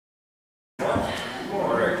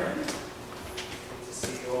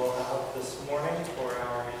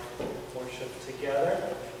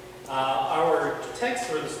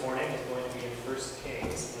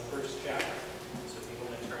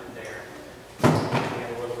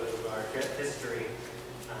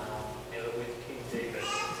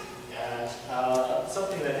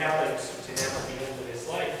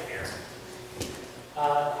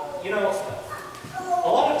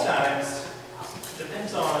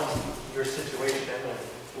beyond your situation and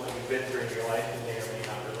what you've been through in your life, you may or may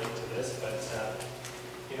not relate to this, but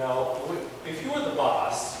you know, if you were the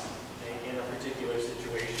boss in a particular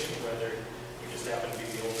situation, whether you just happen to be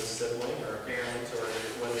the oldest sibling or a parent, or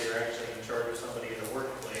whether you're actually in charge of somebody in a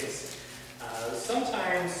workplace,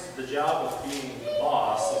 sometimes the job of being the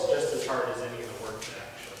boss is just as hard as any of the work that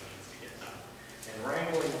actually needs to get done. And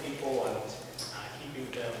wrangling people and keeping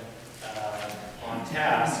them on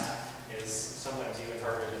task is sometimes even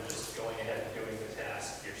harder than just going ahead and doing the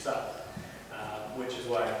task yourself. Which is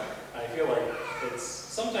why I feel like it's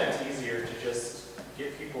sometimes easier to just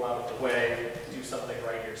get people out of the way, do something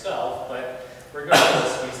right yourself, but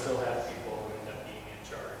regardless, we still have people who end up being in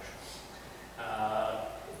charge.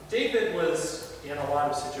 David was in a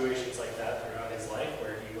lot of situations like that throughout his life,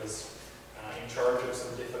 where he was in charge of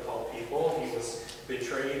some difficult people. He was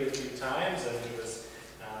betrayed a few times, and he was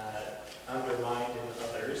undermined in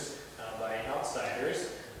others by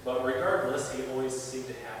outsiders. But regardless, he always seemed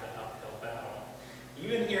to have an uphill battle.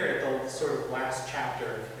 Even here at the sort of last chapter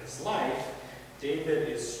of his life, David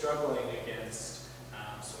is struggling against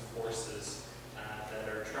some forces that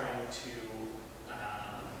are trying to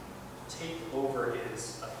take over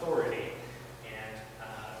his authority, and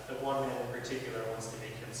the one man in particular wants to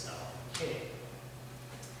make himself king.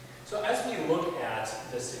 So as we look at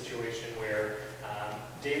this situation where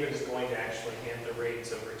David is going to actually hand the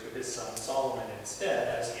reins over to his son Solomon instead,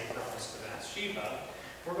 as he had promised to Bathsheba,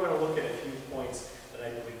 we're going to look at a few points that I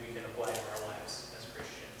believe we can apply to our lives as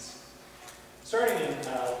Christians. Starting in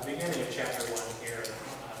the beginning of chapter 1 here,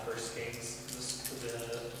 1 Kings,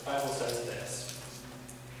 the Bible says this.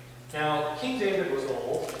 Now, King David was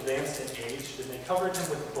old, advanced in age, and they covered him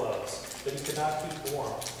with clothes, but he could not keep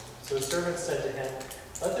warm. So his servants said to him,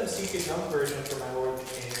 "Let them seek a young virgin for my lord the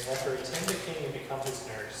king, and let her attend the king and become his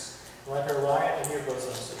nurse. And let her lie in your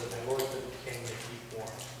bosom, so that my lord the king may keep warm."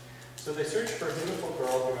 So they searched for a beautiful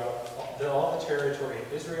girl throughout all the territory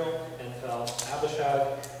of Israel, and found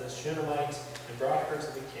Abishag the Shunammite, and brought her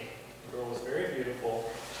to the king. The girl was very beautiful.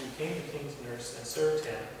 She became the king's nurse and served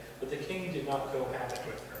him, but the king did not cohabit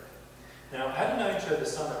with her. Now Adonijah the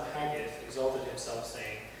son of Haggith exalted himself,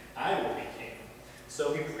 saying, "I will be king."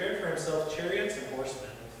 So he prepared for himself chariots and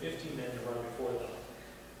horsemen, and 50 men to run before them.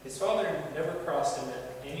 His father never crossed him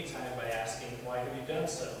at any time by asking, "Why have you done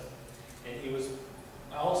so?" And he was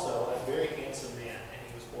also a very handsome man, and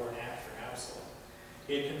he was born after Absalom.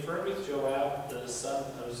 He had conferred with Joab, the son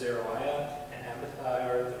of Zeruiah, and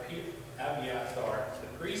Abiathar the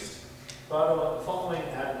priest, following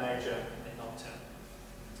Adonijah, and helped him.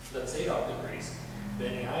 Then Zadok the priest,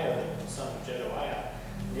 Benaiah the son of Jehoiada,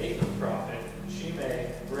 Nathan the prophet,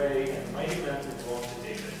 Shimei, Ray, and the mighty men who belonged to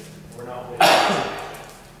David were not with him.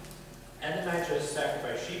 Adonijah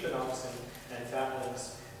sacrificed sheep and oxen and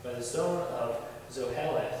fatlings by the zone of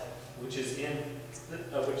Zoheleth, which is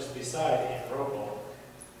beside in Rogel,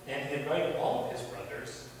 and he invited all of his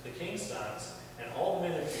brothers, the king's sons, and all the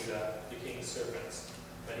men of Judah, the king's servants.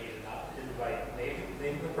 But he did not invite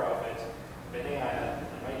Nathan the prophet, Benaiah,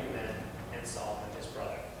 the mighty men, and Solomon his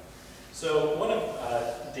brother. So one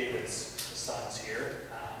of David's sons here,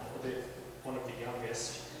 one of the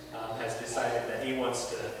youngest, has decided that he wants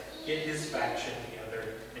to get his faction together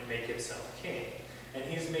and make himself king. And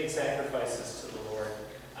he's made sacrifices to the Lord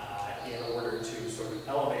in order to sort of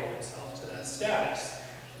elevate himself to that status.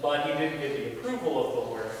 But he didn't get the approval of the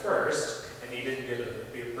Lord first, and he didn't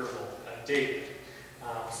get the approval of David.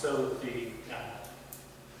 So the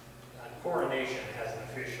coronation hasn't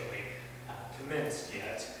officially commenced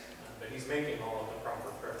yet, but he's making all of the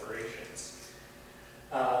proper preparations.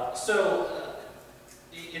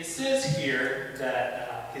 It says here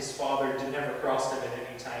that his father never crossed him at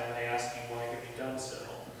any time by asking why had he done so.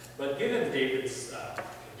 But given David's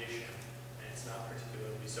condition, it's not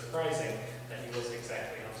particularly surprising that he wasn't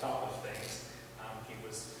exactly on top of things. He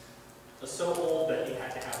was so old that he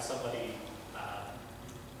had to have somebody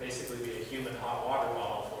basically be a human hot water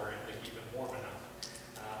bottle for him to keep him warm enough.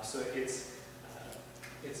 So it's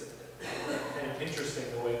kind of interesting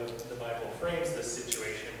the way the Bible frames this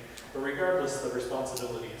situation. But regardless, the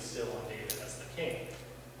responsibility is still on David as the king.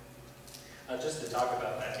 Just to talk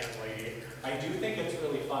about that young lady, I do think it's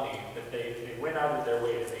really funny that they went out of their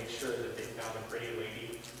way to make sure that they found a pretty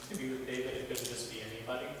lady to be with David. It couldn't just be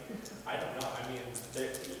anybody. I don't know. I mean,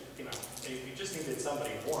 if you just needed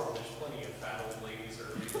somebody warm, there's plenty of fat old ladies or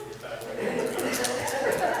fat old ladies.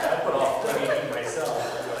 I put off plenty of myself,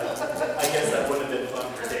 but I guess that would have been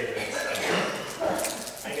fun for David.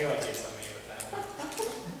 So I knew I'd get somebody with that one.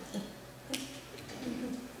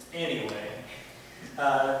 Anyway,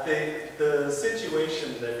 the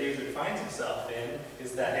situation that David finds himself in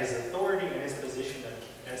is that his authority and his position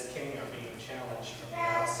as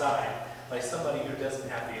alongside by somebody who doesn't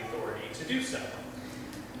have the authority to do so.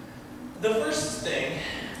 The first thing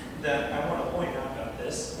that I want to point out about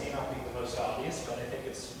this may not be the most obvious, but I think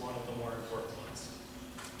it's one of the more important ones.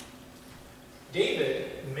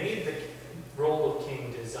 David made the role of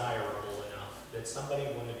king desirable enough that somebody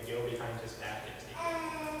wanted to go behind his back and take it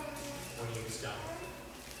when he was done.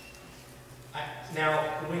 Now,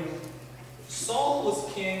 when Saul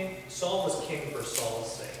was king for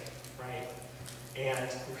Saul's sake, right? And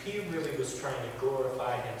he really was trying to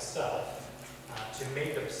glorify himself, to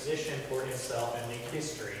make a position for himself and make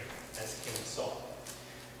history as King Saul.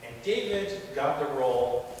 And David got the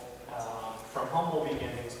role from humble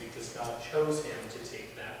beginnings because God chose him to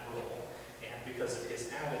take that role and because of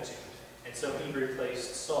his attitude. And so he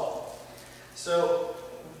replaced Saul. So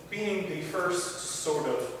being the first sort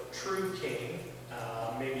of true king,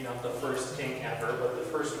 maybe not the first king ever, but the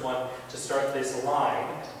first one to start this line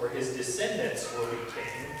where his descendants will be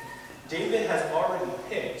king, David has already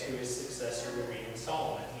picked who his successor will be in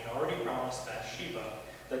Solomon. He already promised Bathsheba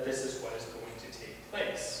that this is what is going to take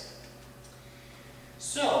place.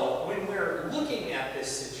 So, when we're looking at this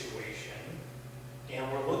situation,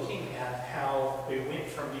 and we're looking at how it went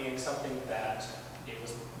from being something that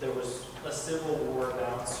there was a civil war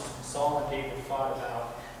about, Saul and David fought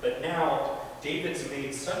about, but now David's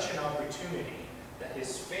made such an opportunity that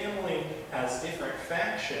his family has different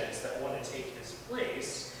factions that want to take his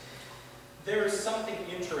place, there's something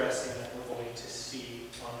interesting that we're going to see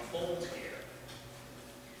unfold here.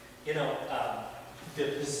 You know, the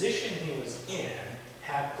position he was in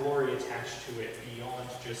had glory attached to it beyond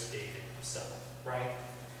just David himself, right?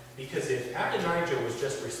 Because if Adonijah was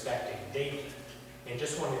just respecting David and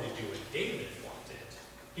just wanted to do what David wanted,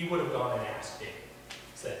 he would have gone and asked David,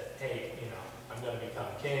 said, hey, you know, I'm going to become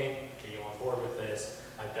king. Are you on board with this?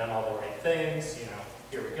 I've done all the right things. You know,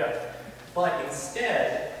 here we go. But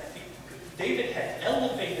instead, David had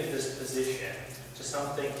elevated this position to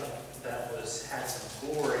something that had some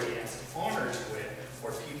glory and some honor to it,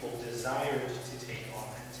 where people desired to take on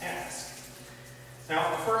that task.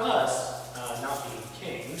 Now, for us, not being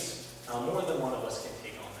kings, more than one of us can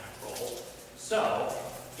take on that role. So,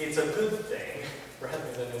 it's a good thing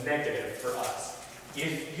rather than a negative for us.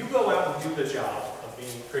 If you go out and do the job of being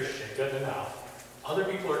a Christian good enough, other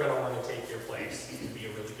people are going to want to take your place to be a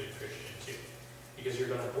really good Christian too. Because you're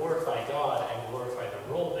going to glorify God and glorify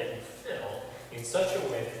the role that you fill in such a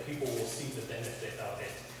way that people will see the benefit of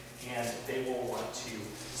it, and they will want to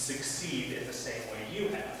succeed in the same way you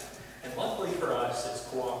have. And luckily for us, it's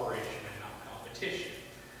cooperation and not competition.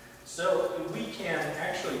 So we can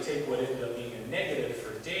actually take what ended up being a negative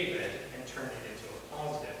for David and turn it into a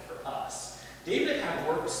positive for us. David had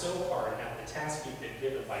worked so hard at the task he'd been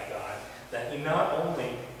given by God that he not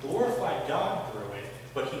only glorified God through it,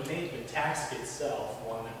 but he made the task itself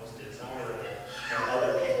one that was desirable and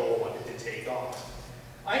other people wanted to take on.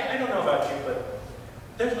 I don't know about you, but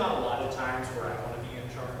there's not a lot of times where I want to be in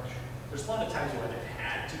charge. There's a lot of times when it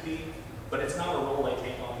had to be, but it's not a role I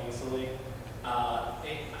take on easily.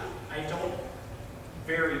 I don't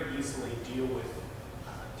very easily deal with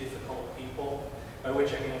difficult people, by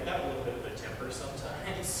which I mean I've got a little bit of a temper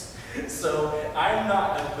sometimes. So I'm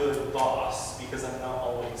not a good boss because I'm not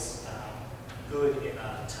always good in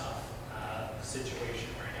a tough situation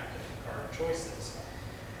where I have to make hard choices.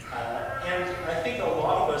 And I think a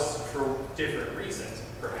lot of us, for different reasons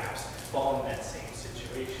perhaps, fall in that same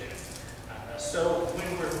situation. So when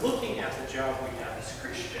we're looking at the job we have as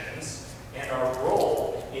Christians and our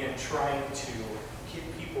role in trying to get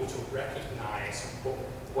people to recognize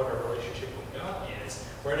what our relationship with God is,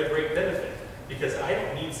 we're at a great benefit. Because I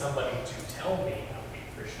don't need somebody to tell me how to be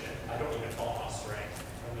a Christian. I don't need a boss, right?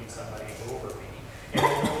 I don't need somebody over me. And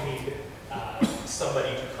I don't need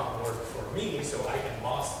somebody to come work for me so I can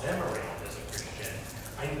boss them around as a Christian.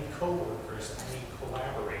 I need co-workers, I need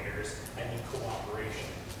collaborators, I need cooperation.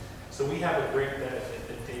 So we have a great benefit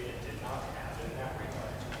that David did not have in that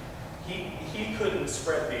regard. He couldn't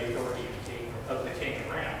spread the authority of the king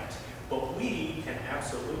around, but we can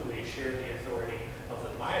absolutely share the authority of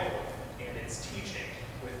the Bible and its teaching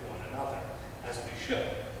with one another, as we should.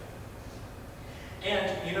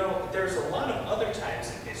 And, you know, there's a lot of other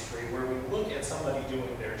times in history where we look at somebody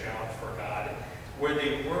doing their job for God, where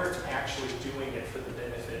they weren't actually doing it for the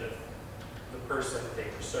benefit of the person that they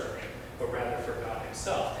were serving, but rather for God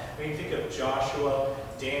himself. I mean, think of Joshua,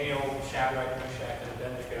 Daniel, Shadrach, Meshach, and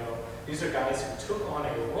Abednego. These are guys who took on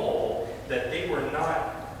a role that they were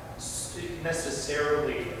not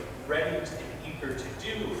necessarily ready and eager to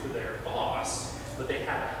do for their boss, but they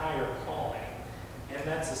had a higher calling. And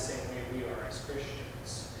that's the same way we are as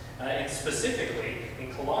Christians. And specifically,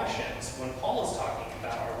 in Colossians, when Paul is talking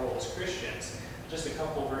about our role as Christians, just a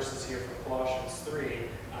couple verses here from Colossians 3,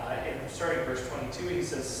 starting verse 22, he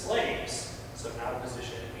says, slaves, so not a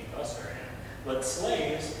position any of us are in, but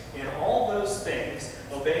slaves, in all those things,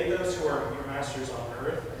 obey those who are your masters on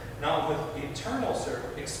earth, not with external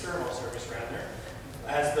service,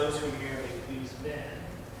 as those who merely please men,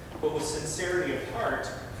 but with sincerity of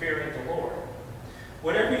heart, fearing the Lord.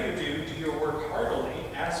 Whatever you do, do your work heartily,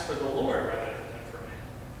 as for the Lord rather than for men,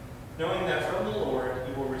 knowing that from the Lord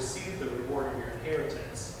you will receive the reward of your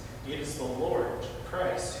inheritance. It is the Lord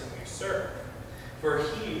Christ whom you serve. For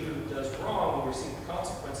he who does wrong will receive the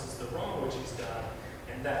consequences of the wrong which he's done,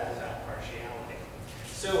 and that without partiality.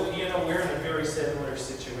 So, we're in a very similar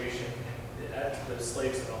situation to the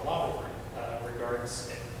slaves in a lot of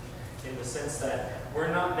regards, in the sense that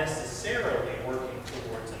we're not necessarily working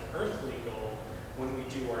towards an earthly goal when we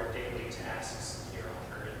do our daily tasks here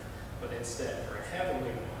on earth, but instead for a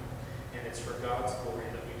heavenly one, and it's for God's glory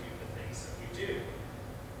that we do the things that we do.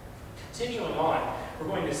 Continuing on, we're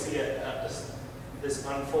going to see this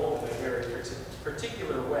unfold in a very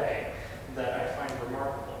particular way that I find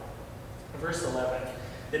remarkable. Verse 11,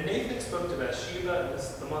 then Nathan spoke to Bathsheba,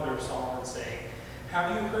 the mother of Solomon, saying,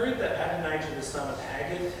 have you heard that Adonijah the son of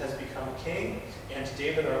Haggith has become king, and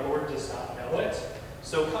David our Lord does not know it?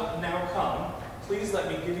 So now come, please let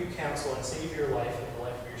me give you counsel and save your life and the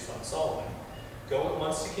life of your son Solomon. Go at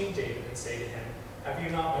once to King David and say to him, have you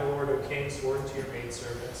not, my lord, O king, sworn to your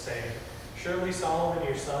maidservant, saying, surely Solomon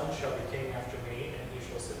your son shall be king after me, and he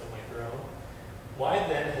shall sit on my throne? Why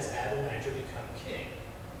then has Adonijah become king?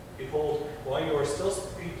 Behold, while you are still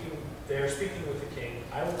speaking with the king,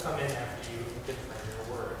 I will come in after you and confirm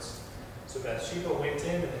your words. So Bathsheba went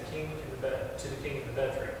in to the king in the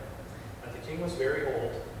bedroom. And the king was very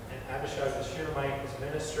old, and Abishai the Shunammite was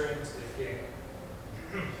ministering to the king.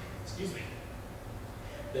 Excuse me.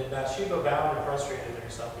 Then Bathsheba bowed and prostrated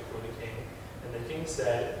herself before the king, and the king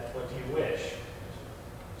said, what do you wish?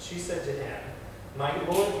 She said to him, my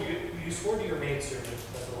lord, you swore to your maidservant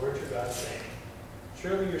by the Lord your God, saying,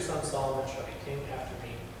 surely your son Solomon shall be king after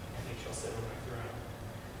me, and he shall sit on my throne.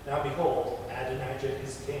 Now behold, Adonijah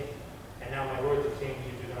is king, and now my lord the king,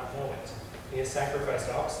 you do not know it. He has sacrificed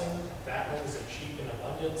oxen, fatlings, and sheep in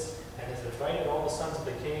abundance, and has invited all the sons of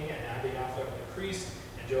the king, and Abiathar the priest,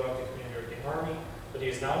 and Joab the commander of the army, but he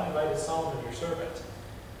has not invited Solomon your servant.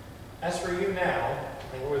 As for you now,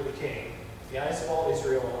 my lord the king, the eyes of all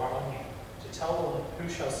Israel are on you, to tell them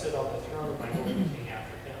who shall sit on the throne of my lord the king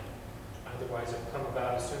after him. Otherwise it will come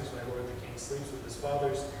about as soon as my lord the king sleeps with his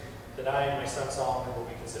fathers, that I and my son Solomon will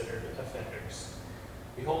be considered offenders.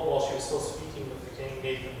 Behold, while she was still speaking with the king,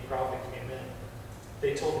 Nathan the prophet came in.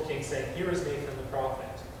 They told the king, saying, here is Nathan the prophet.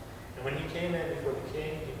 And when he came in before the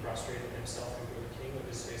king, he prostrated himself before the king with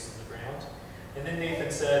his face on the ground. And then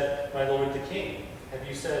Nathan said, my lord the king, have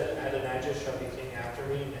you said, Adonijah shall be king after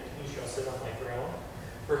me, and he shall sit on my throne?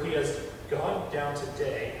 For he has gone down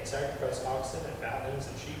today and sacrificed oxen and fatlings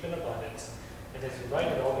and sheep in abundance, and has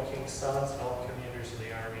invited all the king's sons and all the commanders of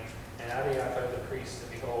the army, and Abiathar the priest,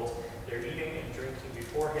 and behold, they're eating and drinking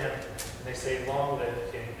before him, and they say, long live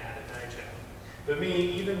King Adonijah. But me,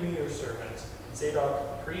 even me, your servant, and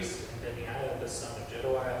Zadok the priest, and Benaiah the son of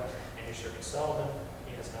Jehoiada, and your servant Solomon,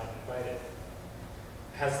 he has not invited.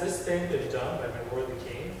 Has this thing been done by my lord the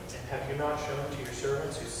king? And have you not shown to your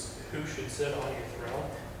servants who should sit on your throne,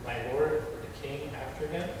 my lord the king after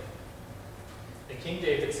him? And King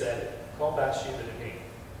David said, call Bathsheba to me.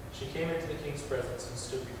 She came into the king's presence and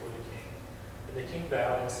stood before the king. And the king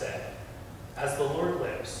bowed and said, as the Lord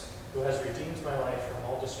lives, who has redeemed my life from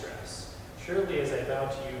all distress, surely as I vow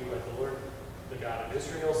to you by the Lord, the God of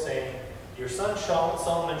Israel, saying, your son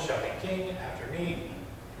Solomon shall be king after me,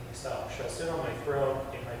 shall sit on my throne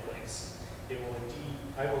in my place.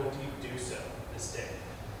 I will indeed do so this day.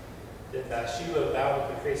 Then Bathsheba bowed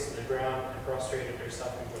with her face to the ground and prostrated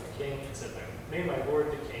herself before the king and said, may my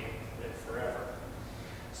lord the king live forever.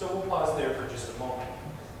 So we'll pause there for just a moment.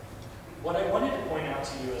 What I wanted to point out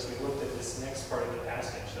to you as we looked at this next part of the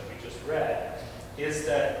passage that we just read is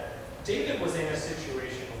that David was in a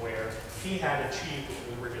situation where he had achieved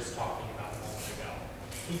what we were just talking about a moment ago.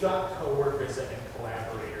 He got co-workers and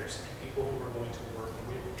collaborators and people who were going to work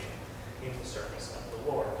with him in the service of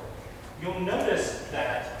the Lord. You'll notice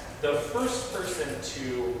that the first person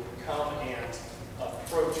to come and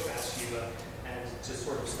approach Bathsheba and to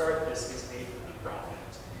sort of start this is Nathan the prophet.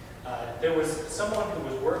 There was someone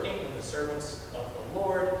who was working in the service of the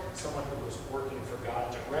Lord, someone who was working for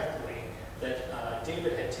God directly, that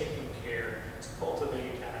David had taken care to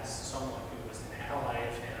cultivate as someone who was an ally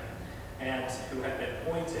of him. and who had been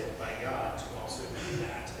appointed by God to also do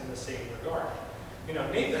that in the same regard. You know,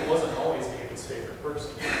 Nathan wasn't always David's favorite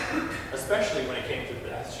person, especially when it came to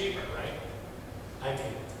Bathsheba, right? I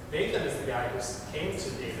mean, Nathan is the guy who came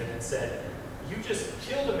to David and said, "You just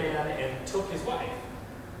killed a man and took his wife."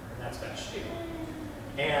 And that's Bathsheba.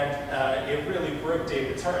 And it really broke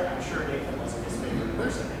David's heart. I'm sure Nathan wasn't his favorite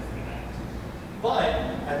person after that. But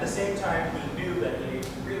at the same time, he knew that he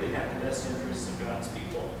really had the best interests of God's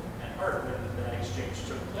people at heart when that exchange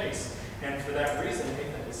took place. And for that reason,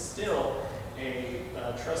 Nathan is still a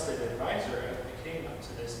trusted advisor of the king up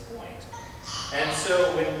to this point. And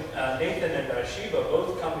so when Nathan and Bathsheba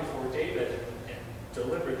both come before David and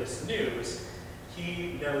deliver this news,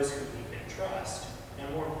 he knows who he can trust.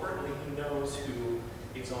 And more importantly, he knows who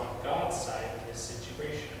is on God's side in this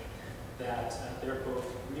situation. That they're both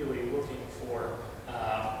really looking for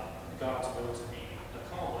God's will to be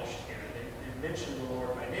accomplished here. They mention the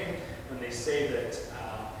Lord by name when they say that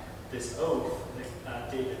this oath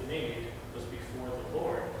that David made was before the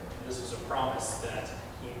Lord. And this was a promise that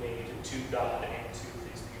he made to God and to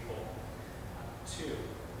these people too.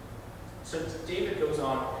 So David goes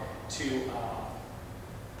on to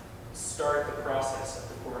start the process of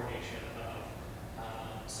the coronation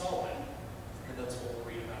of Solomon, and that's what we'll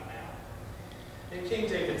read about now. Then King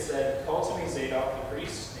David said, "Call to me Zadok the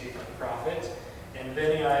priest, Nathan the prophet, and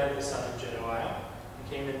Benaiah the son of Jehoiada," and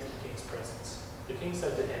came into the king's presence. The king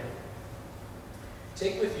said to him,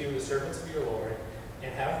 "Take with you the servants of your Lord,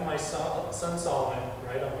 and have my son Solomon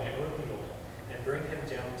ride on my own mule, and bring him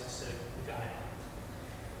down to sit with Guy.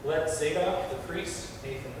 Let Zadok the priest,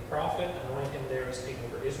 Nathan the prophet, anoint him there as king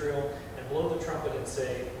over Israel, and blow the trumpet and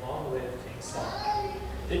say, Long live King Solomon.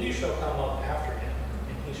 Then you shall come up after him,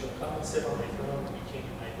 and he shall come and sit on my throne to be king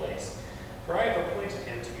in my place. For I have appointed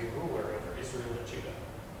him to be ruler over Israel and Judah."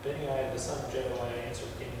 Benaiah the son of Jehoiada answered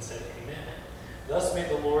the king and said, "Amen. Thus may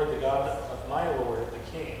the Lord, the God of my Lord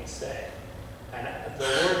the king, say, And the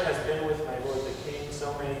Lord has been with my Lord the king,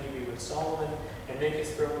 so may he be with Solomon, and make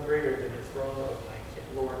his throne greater than the throne of my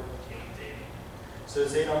Lord King David." So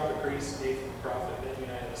Zadok the priest, Nathan the prophet,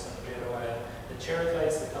 Benaiah the son of Jehoiada, the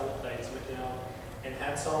Cherethites, the Pelethites went down and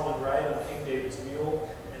had Solomon ride on King David's mule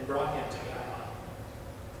and brought him to Gihon.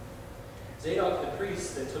 Zadok the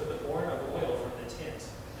priest then took the horn of oil from the tent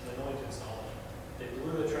and anointed Solomon. They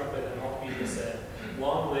blew the trumpet, and all the people said,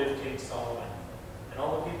 "Long live King Solomon." And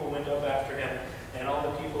all the people went up after him, and all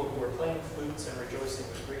the people who were playing flutes and rejoicing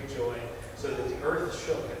with great joy, so that the earth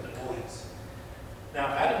shook at the noise.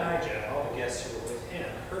 Now Adonijah and all the guests who were with him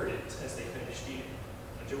heard it as they finished eating.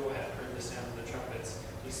 When Joab heard the sound of the trumpets,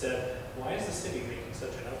 he said, "Why is the city making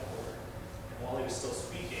such an uproar?" And while he was still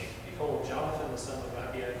speaking, behold, Jonathan the son of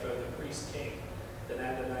Abiathar the priest came. Then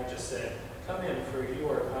Adonijah said, "Come in, for you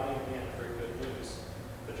are a valiant man for good news."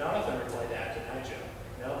 But Jonathan replied to Adonijah,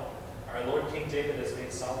 "No, our Lord King David has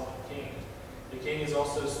made Solomon king. The king has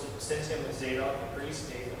also sent him with Zadok the priest,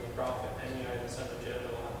 Nathan the prophet, Benaiah the son of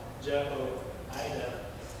Jehoiada,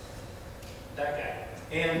 that guy,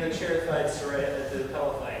 and the Cherethites, the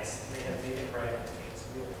Pelethites. They have made him ride on the king's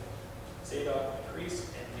mule. Zadok the priest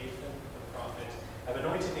and Nathan the prophet have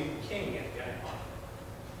anointed him king at Gihon.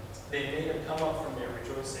 They made him come up from there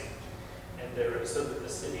rejoicing, so that the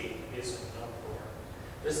city is in an uproar.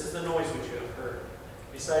 This is the noise which you have heard.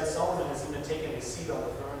 Besides, Solomon has even taken his seat on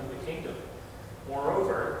the throne of the kingdom.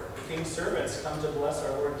 Moreover, the king's servants come to bless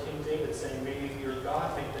our Lord King David, saying, May your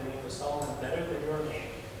God make the name of Solomon better than your name,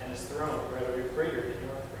 and his throne greater than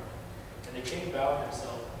your throne. And the king bowed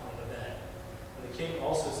himself on the bed. And the king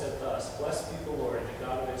also said thus, Blessed be the Lord, the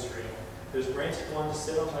God of Israel, who has granted one to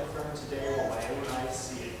sit on my throne today while my own eyes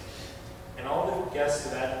see it. And all the guests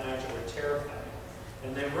of Adonijah were terrified.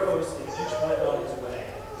 And they rose, and each went on his way.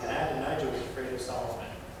 And Adonijah was afraid of Solomon.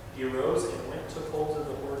 He arose and went and took hold of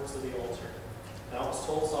the horns of the altar. Now it was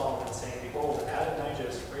told Solomon, saying, Behold, Adonijah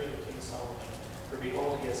is afraid of King Solomon. For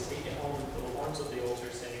behold, he has taken hold of the horns of the altar,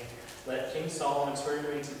 saying, Let King Solomon swear to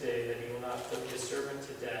me today that he will not put his servant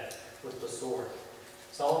to death with the sword.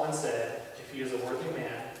 Solomon said, If he is a worthy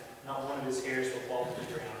man, not one of his hairs will fall to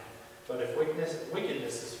the ground. But if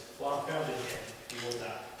wickedness is found in him, he will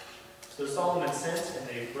die. So Solomon sent, and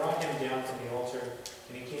they brought him down from the altar,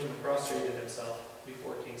 and he came and prostrated himself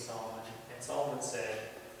before King Solomon. And Solomon said,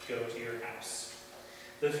 Go to your house.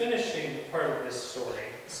 The finishing part of this story,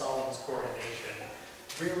 Solomon's coronation,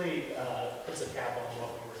 really puts a cap on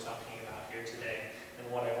what we were talking about here today,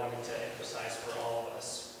 and what I wanted to emphasize for all of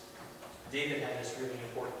us. David had this really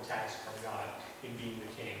important task from God in being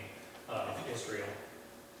the king of Israel.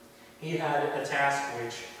 He had a task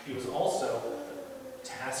which he was also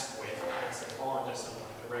tasked with passing on to someone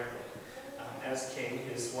directly. as king,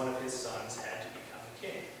 one of his sons had to become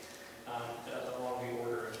king, along the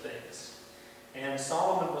order of things. And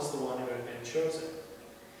Solomon was the one who had been chosen.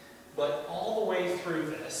 But all the way through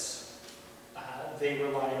this, they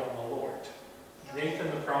relied on the Lord.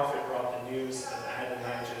 Nathan the prophet brought the news of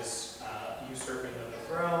Adonijah's usurping of the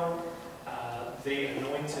throne. They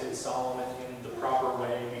anointed Solomon in the proper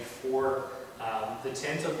way before the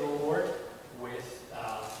tent of the Lord with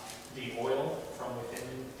the oil from within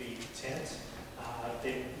the tent.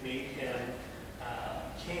 They made him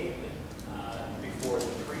king before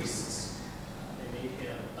the priests. They made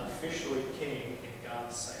him officially king in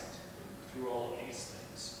God's sight through all of these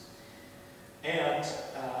things. And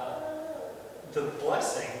the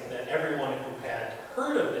blessing that everyone who had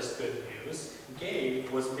heard of this good news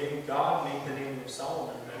gave was God made the name of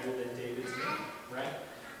Solomon better than David's name, right?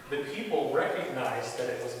 The people recognized that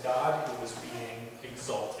it was God who was being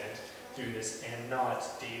exalted through this, and not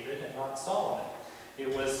David and not Solomon.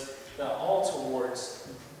 It was all towards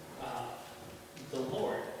the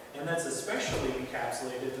Lord. And that's especially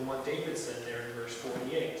encapsulated in what David said there in verse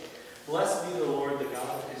 48. Blessed be the Lord, the God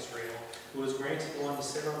of Israel, who has granted one to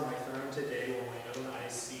sit on my throne today when my own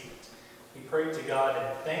eyes see it. He prayed to God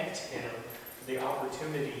and thanked him for the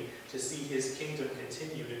opportunity to see his kingdom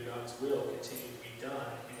continued and God's will continue to be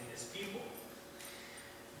done in his people.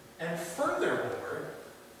 And furthermore,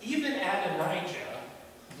 even Adonijah,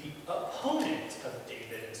 the opponent of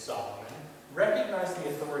David and Solomon, recognized the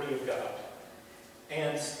authority of God.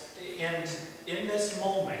 And in this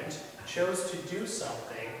moment, chose to do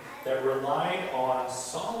something that relied on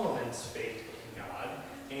Solomon's faith in God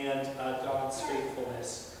and God's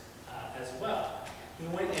faithfulness as well. He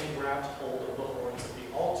went and grabbed hold of the horns of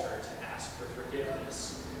the altar to ask for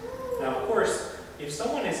forgiveness. Now, of course, if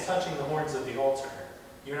someone is touching the horns of the altar,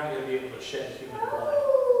 you're not going to be able to shed human blood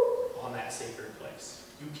on that sacred place.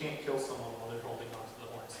 You can't kill someone while they're holding onto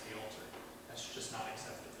the horns of the altar. That's just not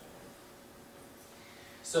acceptable.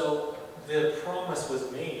 So the promise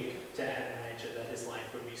was made to Adonijah that his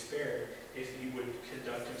life would be spared if he would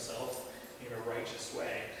conduct himself in a righteous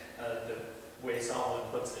way. The way Solomon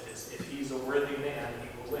puts it is, if he's a worthy man, he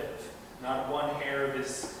will live. Not one hair of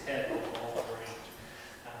his head will fall around.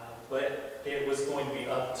 But it was going to be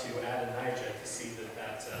up to Adonijah to see that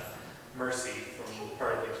mercy from the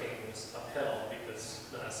part of the king was upheld, because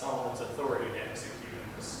Solomon's authority to execute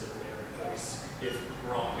him was still there in place if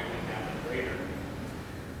wrongdoing happened later.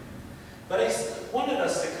 But I wanted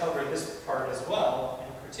us to cover this part as well,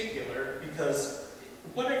 in particular, because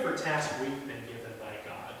whatever task we've been given by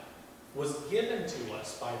God was given to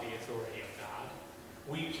us by the authority of God.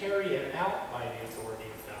 We carry it out by the authority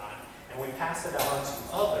of God, and we pass it on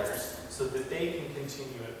to others so that they can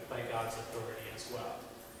continue it by God's authority as well.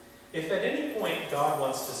 If at any point God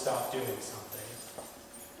wants to stop doing something,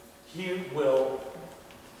 he will,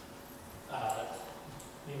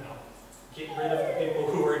 get rid of the people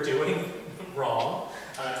who are doing wrong.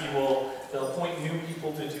 He will appoint new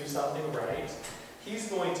people to do something right. He's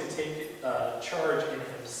going to take charge in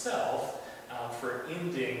himself for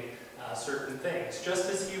ending certain things, just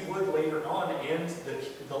as he would later on end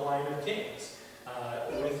the line of kings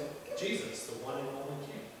with Jesus, the one and only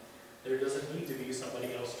king. There doesn't need to be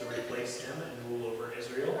somebody else to replace him and rule over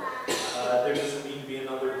Israel. There doesn't need to be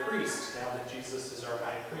another priest now that Jesus is our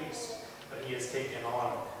high priest, but he has taken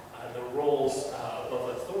on the roles of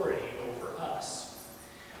authority over us,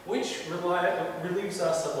 which relieves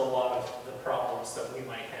us of a lot of the problems that we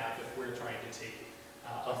might have if we're trying to take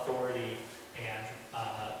authority and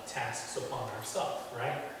tasks upon ourselves,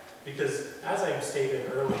 right? Because as I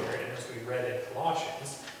stated earlier, and as we read in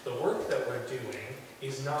Colossians, the work that we're doing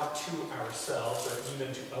is not to ourselves or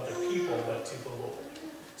even to other people, but to the Lord.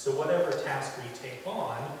 So whatever task we take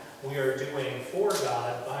on, we are doing for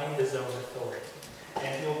God by his own authority.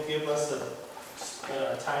 And he'll give us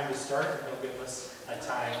a time to start, and he'll give us a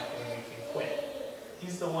time when we can quit.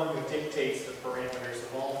 He's the one who dictates the parameters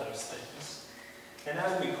of all those things. And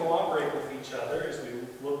as we cooperate with each other, as we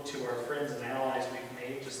look to our friends and allies we've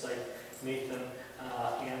made, just like Nathan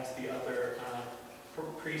and the other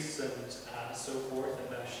priests and so forth, and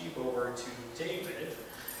Bathsheba over to David,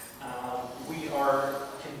 we are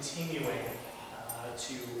continuing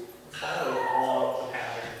to follow along the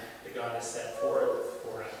pattern that God has set forth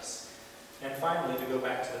for us. And finally, to go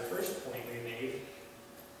back to the first point we made,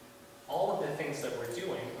 all of the things that we're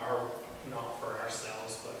doing are not for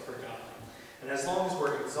ourselves, but for God. And as long as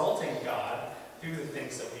we're exalting God through the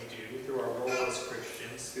things that we do, through our role as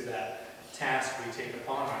Christians, through that task we take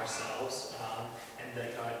upon ourselves, and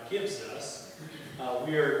that God gives us,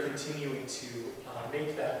 we are continuing to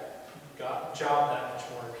make that job that much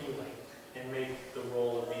more appealing and make the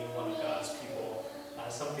role of being one of God's people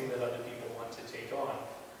something that other people want to take on.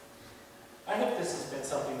 I hope this has been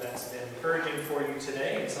something that's been encouraging for you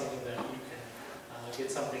today and something that you can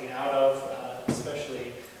get something out of,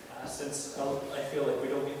 especially since I feel like we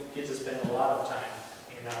don't get to spend a lot of time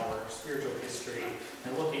in our spiritual history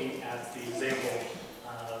and looking at the example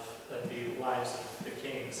of the lives of the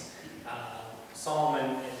kings. Solomon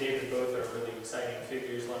and David both are really exciting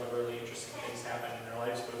figures. A lot of really interesting things happen in their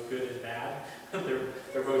lives, both good and bad.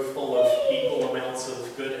 they're both full of equal amounts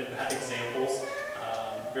of good and bad examples.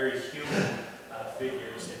 Very human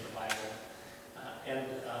figures in the Bible. And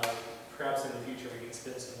perhaps in the future we can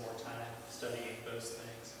spend some more time studying those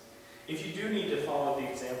things. If you do need to follow the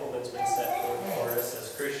example that's been set